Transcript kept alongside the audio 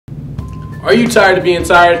Are you tired of being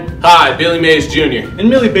tired? Hi, Billy Mays Jr. And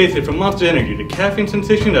Millie Basic from Monster Energy, the caffeine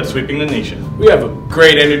sensation that's sweeping the nation. We have a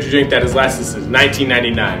great energy drink that has lasted since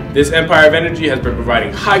 1999. This empire of energy has been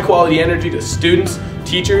providing high-quality energy to students,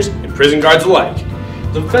 teachers, and prison guards alike.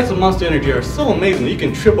 The effects of Monster Energy are so amazing that you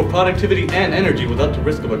can triple productivity and energy without the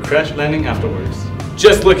risk of a crash landing afterwards.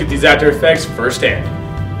 Just look at these after effects firsthand.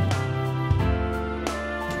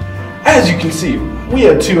 As you can see, we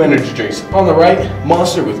have two energy drinks. On the right,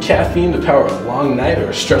 Monster with caffeine to power a long night or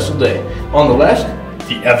a stressful day. On the left,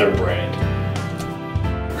 the other brand.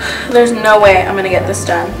 There's no way I'm gonna get this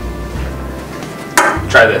done.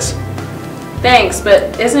 Try this. Thanks,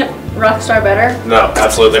 but isn't Rockstar better? No,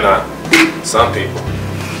 absolutely not. Some people.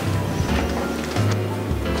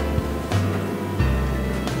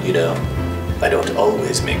 You know, I don't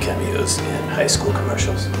always make cameos in high school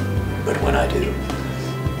commercials, but when I do,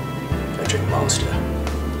 I drink Monster.